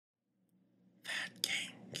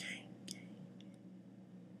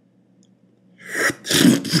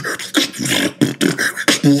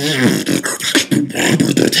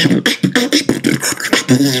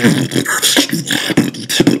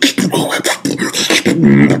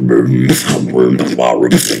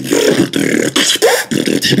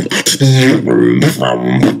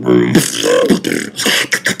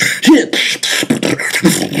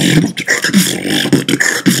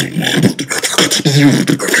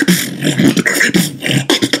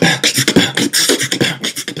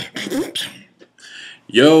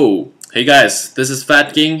Yo, hey guys, this is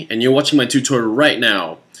FATKING and you're watching my tutorial right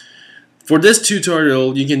now. For this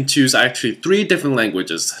tutorial, you can choose actually 3 different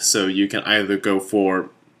languages. So you can either go for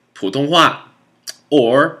普通话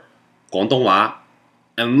or 广东话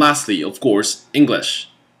and lastly, of course, English.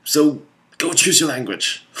 So go choose your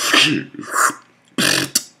language.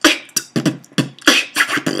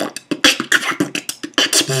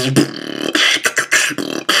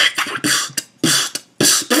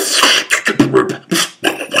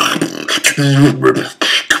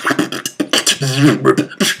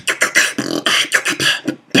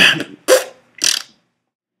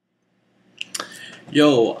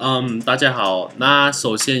 Yo, 大家好。那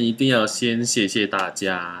首先一定要先谢谢大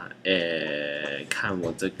家，看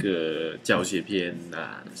我这个教学片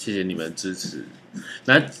啊，谢谢你们支持。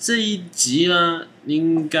那这一集呢，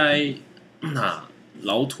应该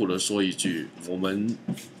老土的说一句，我们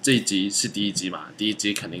这一集是第1集嘛，第1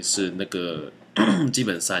集肯定是那个基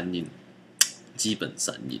本三音。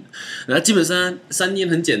那基本三音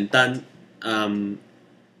很简单，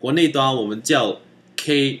国内的话我们叫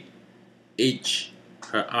KH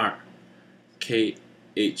和 R，KH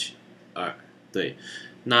R 对，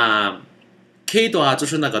那 K 的话就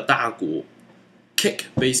是那个大鼓 ，kick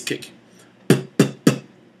bass kick，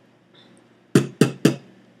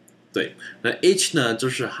 对，那 H 呢就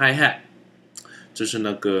是 hi hat， 就是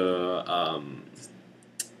那个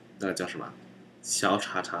那个叫什么小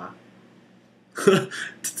叉叉。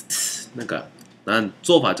那个，那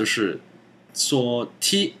做法就是说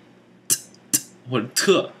t 或者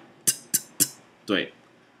特，对。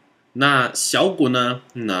那小鼓呢？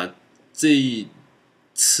那这一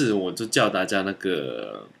次我就教大家那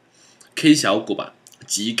个 K 小鼓吧，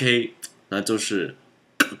急 K， 那就是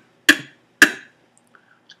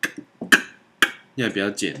也比较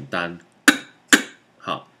简单。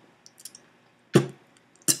好。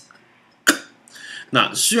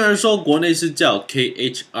那虽然说国内是叫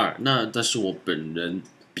KH2， 那但是我本人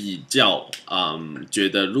比较觉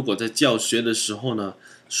得如果在教学的时候呢，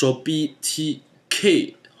说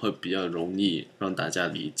BTK 会比较容易让大家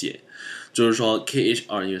理解。就是说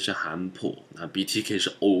KH2 因为是韩谱，那 BTK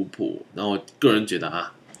是欧谱，然后我个人觉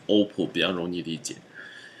得欧谱比较容易理解。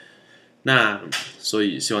那所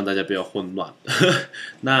以希望大家不要混乱。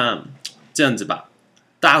那这样子吧，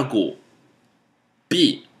大鼓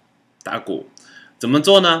B 大鼓。怎么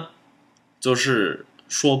做呢？就是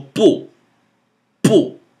说不，比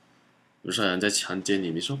如说有人在强奸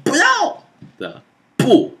你，你说不要，对啊，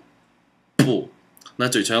不，那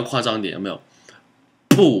嘴唇要夸张点，有没有？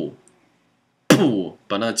不，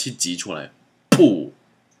把那个气挤出来，不，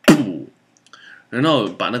然后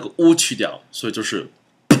把那个乌去掉，所以就是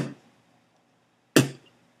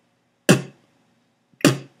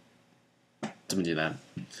这么简单。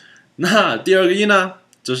那第2个音呢，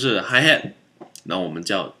就是 hi hat。那我们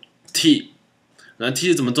叫 T， 那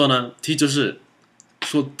T 怎么做呢 ？T 就是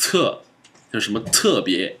说特，有什么特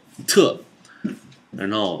别特，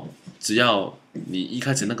然后只要你一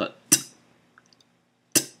开始那个，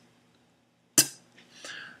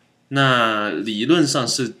那理论上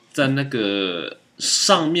是在那个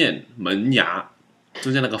上面门牙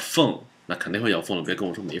中间那个缝，那肯定会有缝了，别跟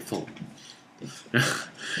我说没缝。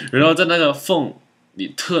然后在那个缝你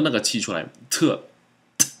特那个气出来，特。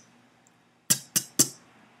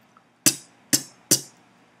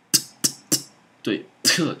对，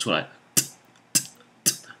特出来，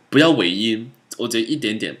不要尾音，我觉得一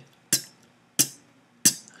点点。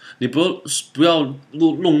你不要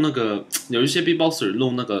弄那个，有一些 Beatboxer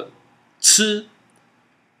弄那个吃，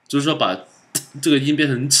就是说把这个音变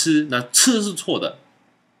成吃，那吃是错的。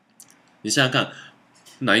你想想看，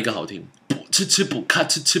哪一个好听？不吃吃不咔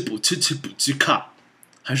吃吃不吃吃不吃咔，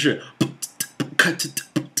还是不咔吃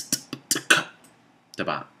咔，对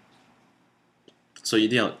吧？所以一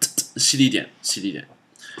定要犀利点。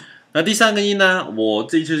那第3个音呢？我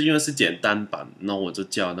这次因为是简单版，那我就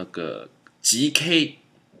叫那个急 K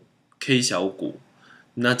小鼓。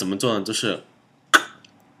那怎么做呢？就是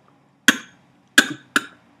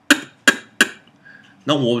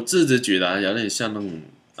那我自己觉得有点像那种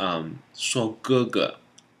说哥哥，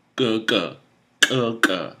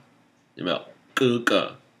有没有？哥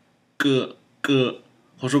哥，哥，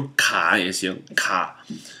或者说卡也行，卡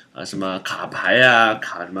啊什么卡牌啊，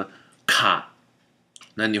卡什么卡，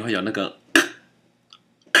那你会有那个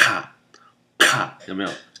卡，有没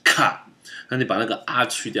有卡？那你把那个啊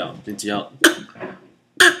去掉，你只要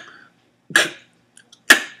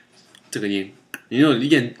这个音，你如果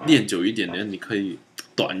练久一点呢，你可以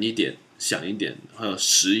短一点、响一点，还有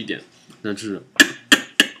实一点，那就是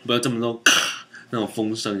不要这么多卡那种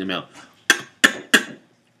风声，有没有？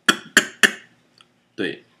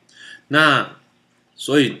对，那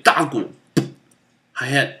所以大鼓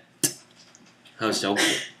hi-hat 还有小鼓，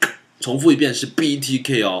重复一遍是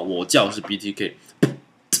BTK 哦，我叫是 BTK。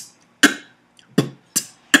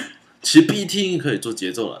其实 BT 可以做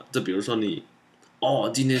节奏了，这比如说你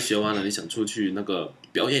今天学完了，你想出去那个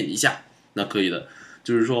表演一下，那可以的。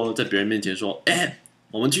就是说在别人面前说，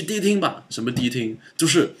我们去迪厅吧。什么迪厅？就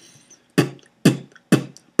是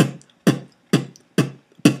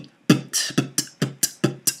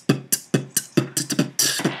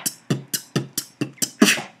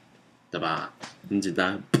对吧？很简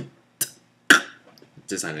单，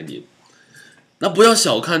这三个音。那不要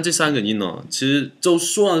小看这三个音哦，其实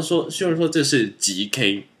虽然说这是极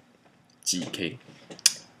K，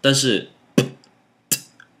但是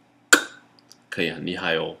可以很厉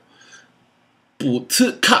害哦。补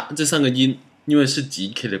次卡这三个音，因为是极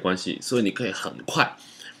K 的关系，所以你可以很快。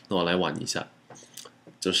那我来玩一下，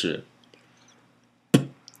就是。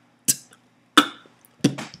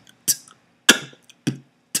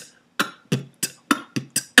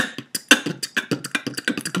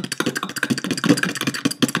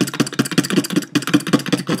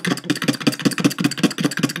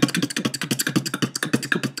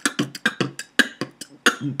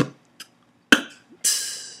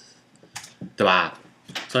对吧？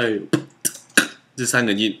所以这三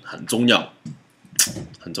个音很重要，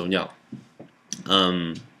很重要。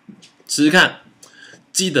试试看，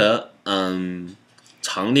记得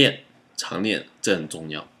常练，这很重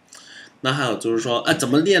要。那还有就是说，怎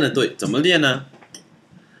么练的对？怎么练呢？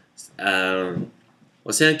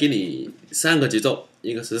我现在给你三个节奏，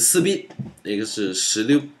一个是4 beat， 一个是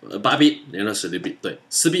8 beat， 连了16 beat， 对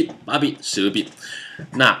，4 beat、8 beat、16 beat。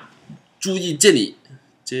那注意这里，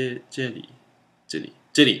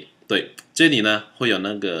这里，对，这里呢会有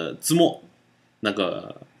那个字幕，那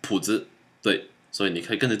个谱子，对，所以你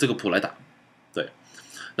可以跟着这个谱来打，对。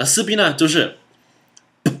那4 beat 呢就是。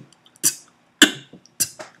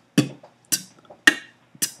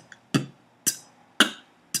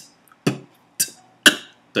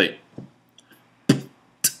对，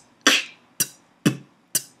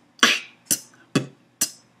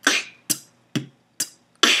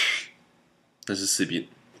这是4 beat，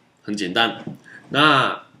 很简单。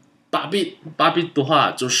那8 beat 的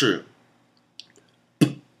话就是，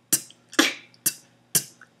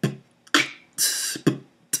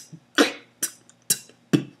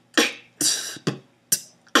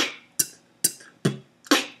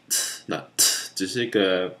那只是一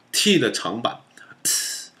个 T 的长板。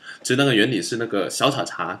其实那个原理是那个小查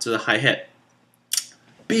查，就是 hi-hat，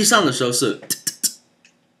 闭上的时候是，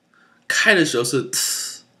开的时候是，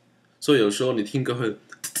所以有时候你听歌会，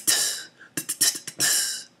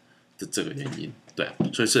就这个原因，对，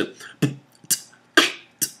所以是，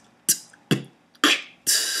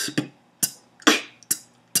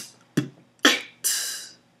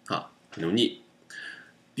好，很容易。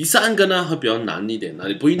第三个呢会比较难一点，那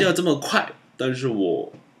你不一定要这么快，但是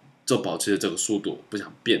我就保持这个速度，不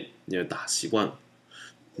想变，因为打习惯了。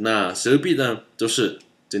那12 beat 呢，就是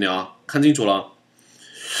这里啊，看清楚了。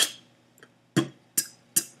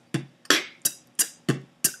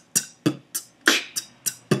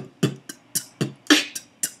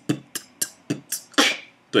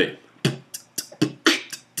对，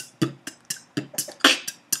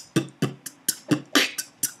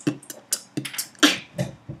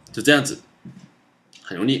就这样子，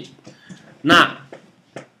很容易。那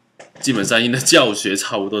基本上音的教学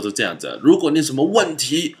差不多就这样子。如果你有什么问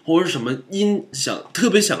题或者什么音特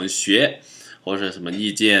别想学，或者什么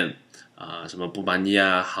意见什么不满意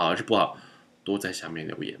啊，好还是不好，都在下面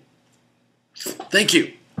留言。Thank you，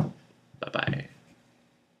 拜拜。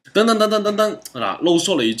等，漏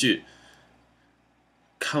说了一句，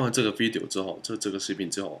看完这个 video 之后，这个视频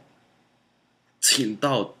之后，请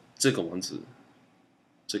到这个网址，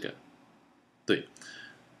这个，对。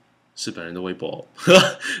是本人的微博，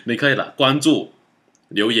你可以了，关注、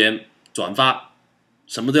留言、转发，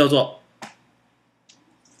什么都要做。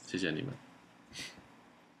谢谢你们。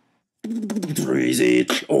Crazy,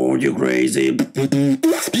 oh you crazy.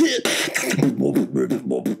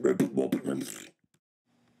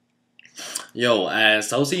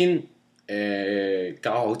 首先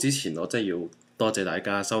教學之前，我真係要多謝大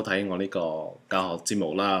家收睇我呢個教學節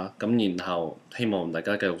目啦。咁然後希望大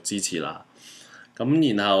家繼續支持啦。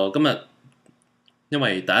咁然後今日因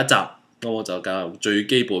為第一集，我就教最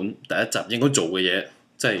基本第一集應該做嘅嘢，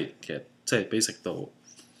即係其實即係 basic 到，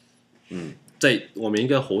即係外面應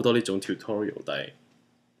該好多呢種 tutorial，但係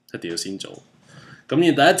一定要先做。咁而第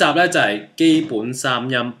一集咧就係基本三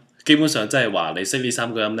音，基本上即係話你識呢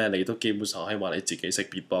三個音咧，你都基本上可以話你自己識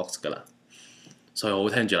beatbox 噶啦，所以好好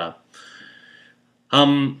聽住啦。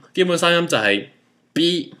基本三音就係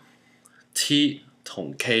B、T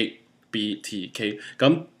同 K，B、T、K。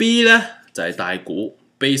咁 B 咧就係大鼓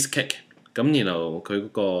bass kick， 咁然後佢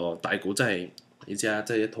嗰個大鼓真係你知啊，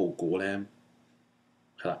即係一套鼓咧，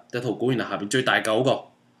係啦，一套鼓，然後下邊最大嚿嗰個，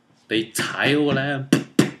你踩嗰個咧，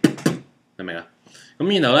明唔明啊？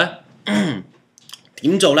咁然後咧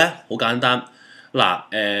點做咧？好簡單。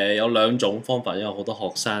嗱，有兩種方法，因為好多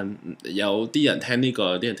學生有啲人聽呢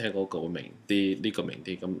個，啲人聽嗰個會明啲，呢個明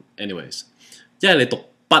啲。咁 anyways， 一係你讀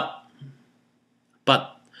筆，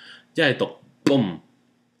一係讀 boom，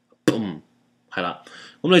係啦。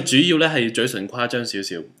咁你主要咧係要嘴唇誇張少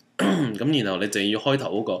少，咁然後你淨要開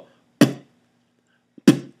頭嗰個。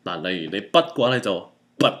嗱，例如你筆嘅話，你就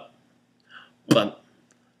筆，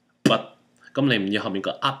咁你唔要後面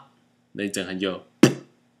個噏，你淨係要。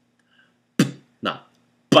嗱，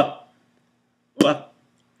筆，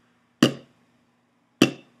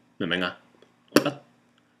明唔明啊？筆，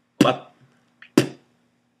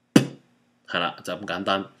係啦，就咁簡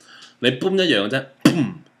單。你 boom 一樣嘅啫，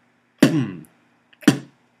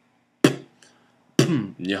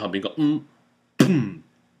唔要後邊個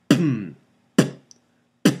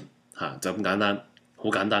嚇，就咁簡單，好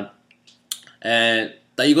簡單。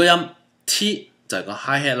第二個音 T 就係個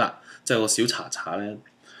high hat 啦，即係個小查查咧。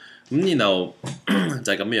咁然後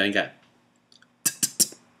就係咁樣嘅。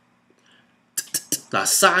嗱，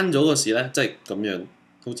閂咗嗰時咧，即係咁樣，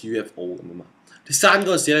好似 UFO 咁啊嘛。你閂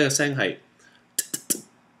嗰時咧，個聲係；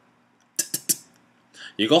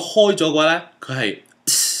如果開咗嘅話咧，佢係。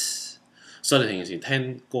所以你平時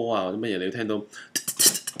聽歌啊或者乜嘢，你要聽到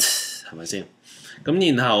係咪先？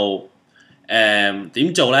咁然後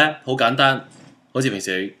點做咧？好簡單，好似平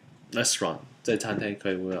時去 restaurant 即係餐廳，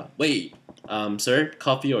佢會話：喂，sir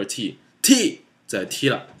coffee or tea？T 就係 T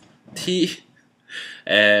啦 ，T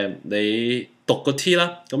你讀個 T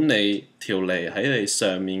啦，咁你條脷喺你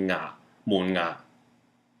上面牙門牙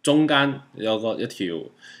中間有一條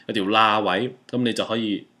罅位，咁你就可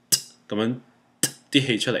以咁樣啲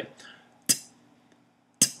氣出嚟。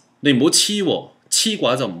你唔好黐喎，黐嘅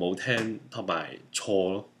話就唔好聽同埋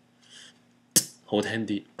錯咯，好聽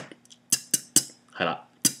啲，係啦。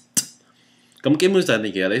咁基本上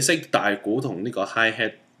其實你識大鼓同呢個 high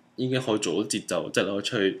hat 已經可以做到節奏，即係你可以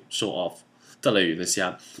出去 show off。即係例如你試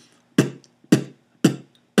下，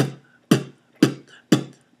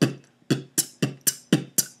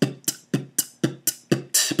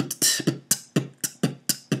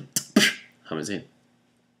係咪先？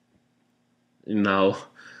然後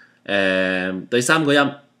第三個音，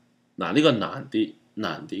嗱呢個難啲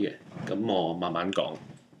嘅，咁我慢慢講。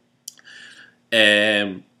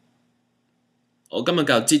我今日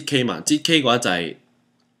教 ZK 嘛，ZK 嘅話就係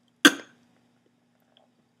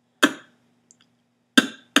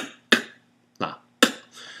嗱，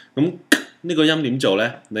咁呢個音點做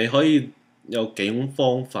咧？你可以有幾種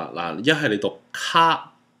方法。嗱，一係你讀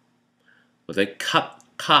卡或者卡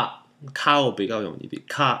會比較容易啲。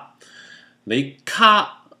卡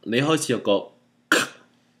你開始有個，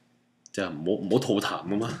就唔好吐痰啊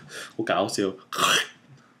嘛，好搞笑，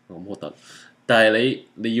咁核突。但係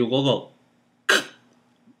你要嗰個。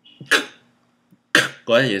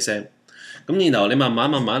嗰一嘢聲，咁然後你慢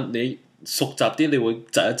慢你熟習啲，你會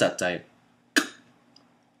窒一窒掣，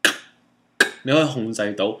你可以控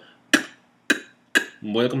制到，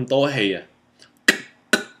唔會有咁多氣啊。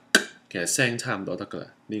其實聲差唔多得噶啦，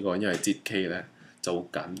呢個因為 ZK 咧就好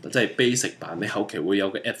簡單，即係 basic 版。你後期會有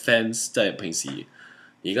個 advance， 即係平時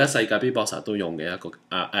而家世界 Beatboxer 都用嘅一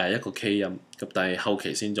個 K 音，咁但係後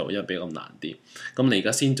期先做，因為比較難啲。咁你而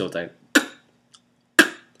家先做就係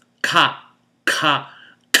卡。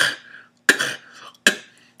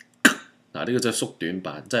嗱，呢個就係縮短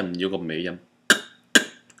版，即係唔要個尾音，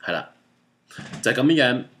係啦，就係咁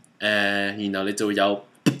樣。然後你就會有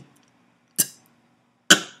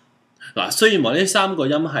嗱，雖然話呢三個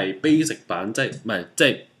音係 basic 版，即係唔係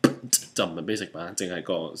就唔係 basic 版，淨係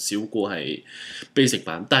個小鼓係 basic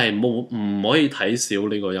版，但係唔可以睇少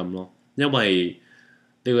呢個音咯，因為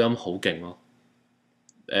呢個音好勁咯。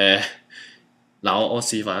嗱，我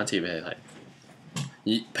示範一次俾你睇。而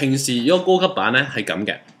平時如果高級版咧係咁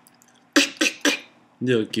嘅，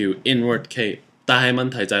呢個叫 inward K， 但係問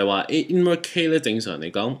題就係話 inward K 咧正常嚟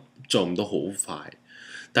講做唔到好快，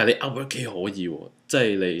但係你 outward K 可以喎，即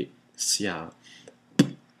係你試下，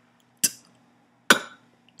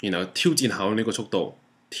然後挑戰下呢個速度，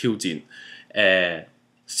挑戰試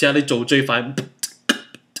下你做最快，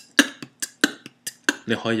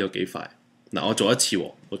你可以有幾快？嗱，我做一次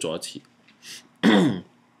喎，我做一次。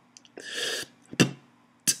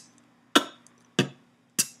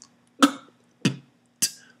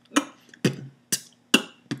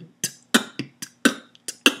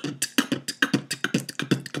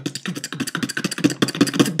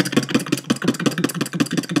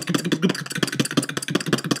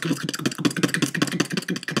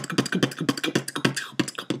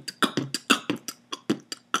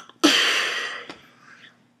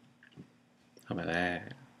係咪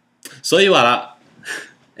咧？所以話啦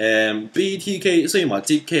，BTK 雖然話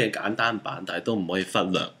GK 係簡單版，但係都唔可以忽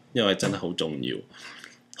略，因為真係好重要，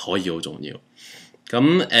可以好重要。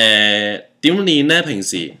咁點練咧？平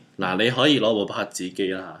時嗱，你可以攞部拍子機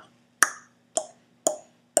啦，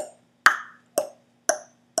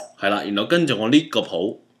係啦，然後跟住我呢個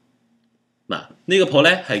譜，嗱呢個譜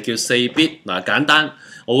咧係叫4 beat， 嗱簡單，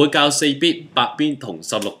我會教4 beat、8 beat 同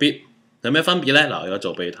16 beat， 有咩分別咧？嗱，我而家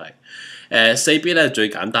做俾你睇。4 beat 咧最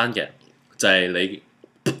簡單嘅就係你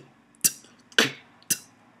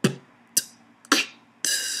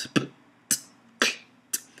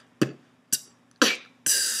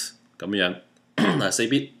咁樣嗱4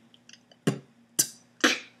 beat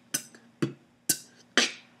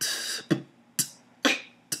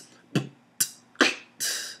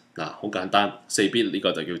嗱好簡單4 beat 呢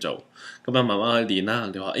個就叫做咁樣慢慢去練啦。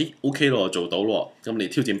你話OK 咯，做到咯，咁你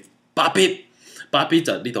挑戰8 beat，8 beat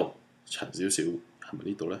就呢度。長少少，係咪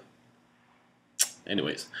呢度咧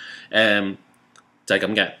 ？anyways， 就係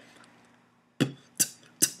咁嘅。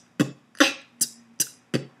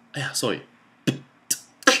哎呀 ，sorry。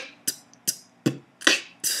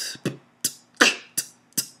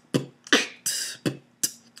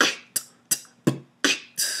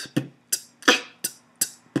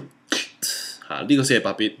呢個先係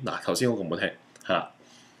8 beat。嗱，頭先嗰個冇聽，係啦。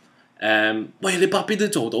喂，你8 beat 都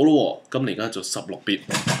做到咯喎，咁你而家做16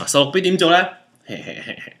 beat，16 beat 點做咧？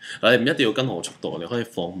嗱，你唔一定要跟我速度，你可以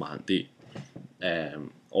放慢啲。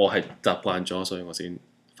我係習慣咗，所以我先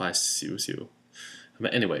快少少。係咪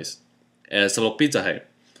 ？anyways， 16 beat 就係、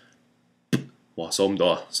哇數唔到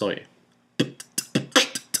啊 ，sorry。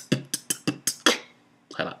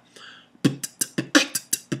係啦。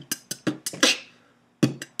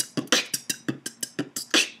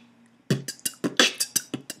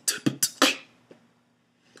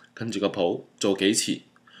跟住個譜做幾次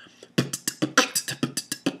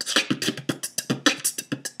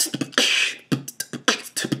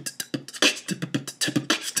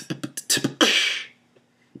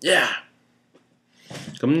，yeah。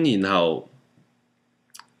咁然後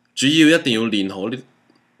主要一定要練好呢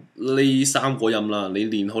3個音啦。你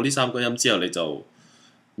練好呢3個音之後，你就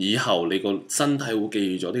以後你個身體會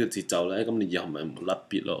記住咗呢個節奏咧。咁你以後咪唔甩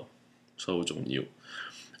beat 咯，所以好重要。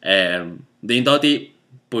練多啲。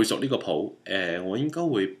背熟呢個譜，我應該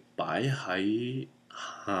會擺喺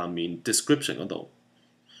下面 description 嗰度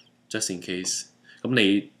 ，just in case。咁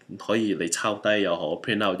你可以你抄低又好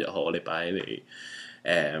 ，print out 又好，你擺喺你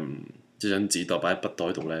張紙度，擺喺筆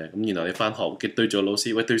袋度咧。咁然後你翻學對住老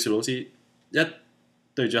師，喂對住老師一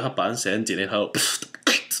對住黑板寫字，你喺度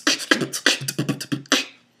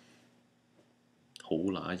好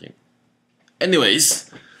乸型。anyways，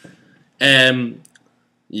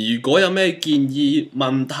如果有咩建議、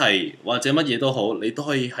問題或者乜嘢都好，你都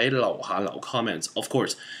可以喺樓下留 comments，of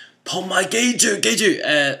course。同埋記住，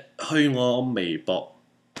去我微博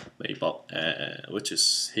，which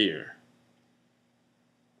is here，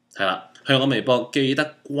 係啦，去我微博記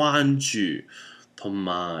得關注同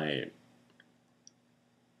埋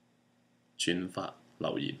轉發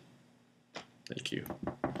留言。Thank you.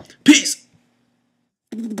 Peace.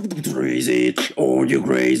 Crazy, oh you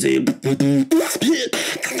crazy.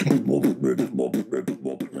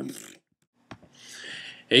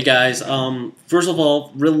 Hey guys, first of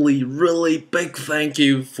all, really big thank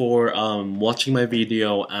you for watching my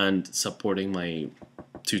video and supporting my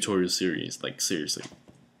tutorial series. Like seriously,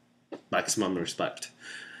 maximum respect.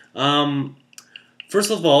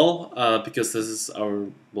 First of all, because this is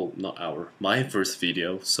my first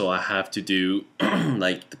video, so I have to do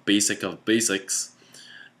like the basic of basics.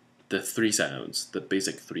 The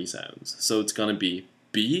basic 3 sounds. So it's gonna be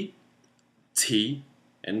B, T,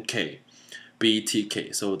 and K. B, T,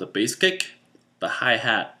 K. So the bass kick, the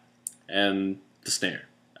hi-hat, and the snare,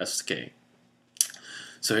 SK.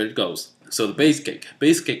 So here it goes. So the bass kick.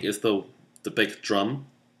 Bass kick is the the big drum,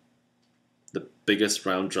 the biggest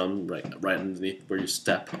round drum right underneath where you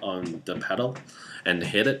step on the pedal and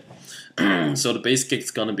hit it. So the bass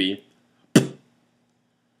kick's gonna be.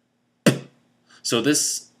 So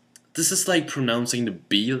this is like pronouncing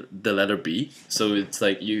the letter B. So it's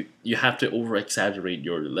like you have to over exaggerate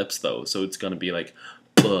your lips though. So it's gonna be like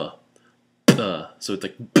b. So it's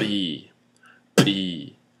like B,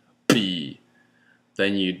 B, B.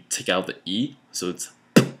 Then you take out the E. So it's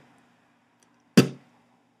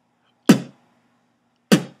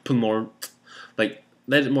put more, like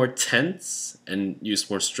let it more tense and use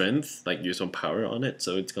more strength, like use more power on it.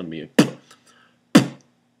 So it's gonna be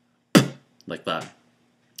like that.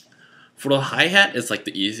 For the hi-hat, it's like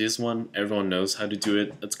the easiest one. Everyone knows how to do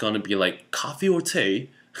it. It's gonna be like coffee or tea.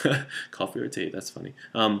 Coffee or tea, that's funny.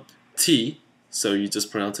 T, so you just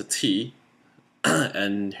pronounce a T,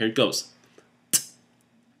 and here it goes.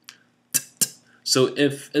 So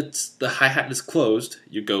if it's the hi-hat is closed,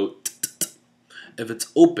 you go. If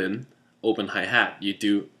it's open hi-hat, you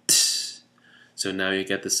do. So now you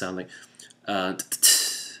get the sound like,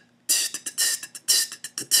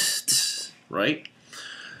 right?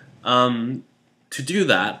 To do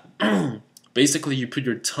that, basically you put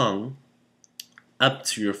your tongue up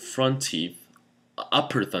to your front teeth,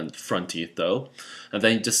 upper front teeth though, and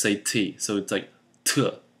then you just say T. So it's like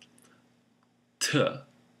T, T,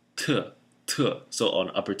 T, T. So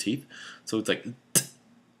on upper teeth. So it's like T,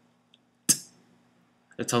 T.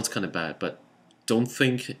 It sounds kind of bad, but don't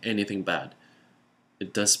think anything bad.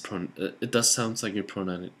 It does sound like you're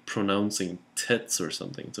pronouncing tits or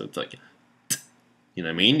something. So it's like, you know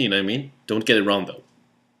what I mean? You know what I mean? Don't get it wrong though.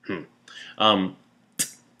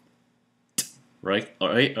 Right?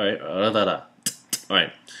 Alright.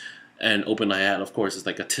 Alright. And open hi-hat, of course, is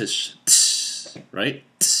like a tish. Right?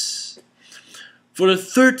 For the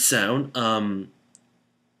third sound,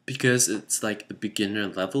 because it's like the beginner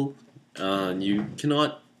level, you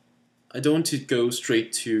cannot. I don't want to go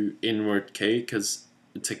straight to inward K because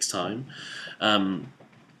it takes time.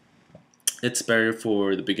 It's better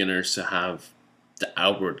for the beginners to have the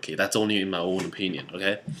outward K. That's only in my own opinion,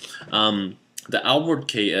 okay? The outward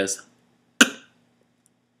K is.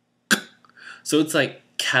 So it's like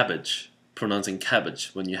cabbage, pronouncing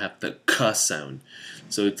cabbage when you have the K sound.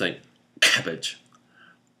 So it's like cabbage,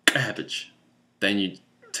 cabbage. Then you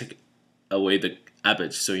take away the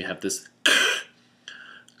abbage, so you have this.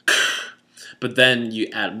 But then you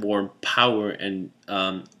add more power and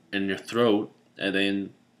in your throat, and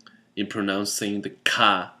then you're pronouncing the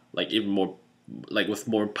K like even more, like with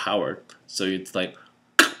more power. So it's like.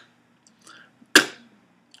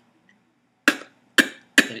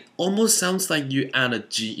 It almost sounds like you add a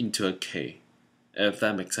G into a K, if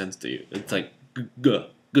that makes sense to you. It's like g,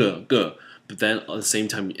 g, g. But then at the same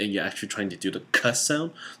time, you're actually trying to do the K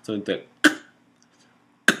sound. So it's like.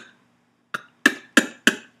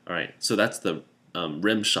 Alright, so that's the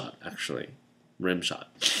rim shot, actually. Rim shot.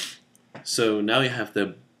 So now you have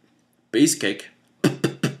the bass kick,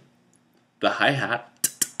 the hi-hat,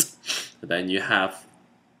 then you have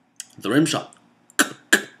the rim shot.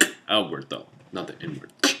 Outward though, not the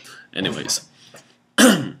inward. Anyways.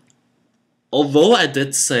 Although I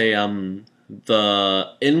did say the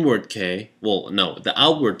inward K, well no, the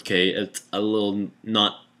outward K is a little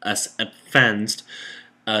not as advanced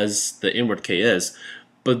as the inward K is,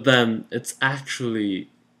 but then it's actually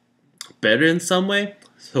better in some way.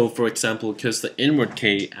 So for example, because the inward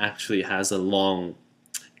K actually has a long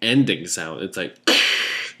ending sound, it's like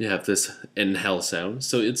you have this inhale sound,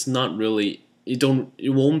 so it's not really,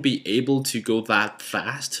 you won't be able to go that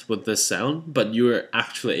fast with this sound, but you're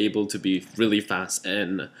actually able to be really fast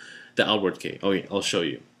in the outward K. Okay, I'll show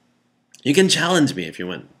you. You can challenge me if you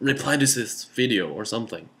want. Reply to this video or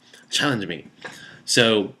something. Challenge me.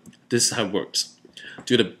 So this is how it works.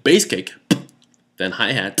 Do the bass kick, then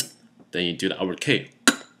hi-hat, then you do the outward K.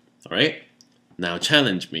 Alright? Now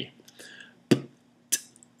challenge me.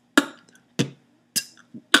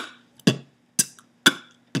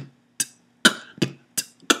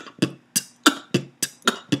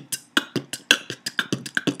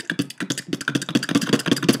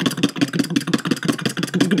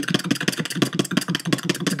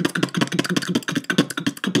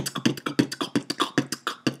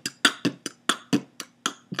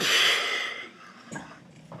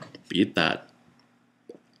 Beat that.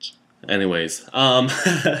 Anyways,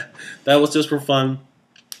 that was just for fun.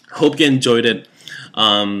 Hope you enjoyed it.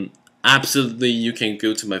 Absolutely, you can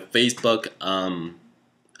go to my Facebook,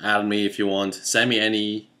 add me if you want, send me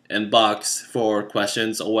any inbox for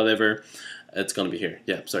questions or whatever. It's gonna be here.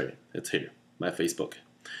 Yeah, sorry, it's here, my Facebook.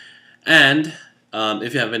 And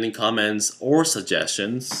if you have any comments or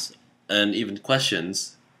suggestions, and even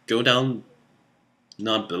questions, go down,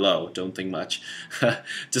 not below, don't think much.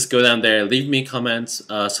 Just go down there, leave me comments,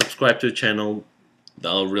 subscribe to the channel.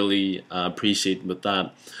 I'll really appreciate with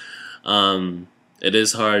that. It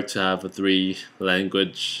is hard to have a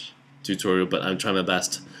 3-language tutorial, but I'm trying my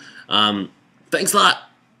best. Thanks a lot.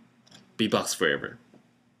 Beatbox forever.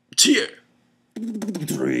 Cheer.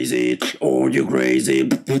 Crazy, oh you crazy.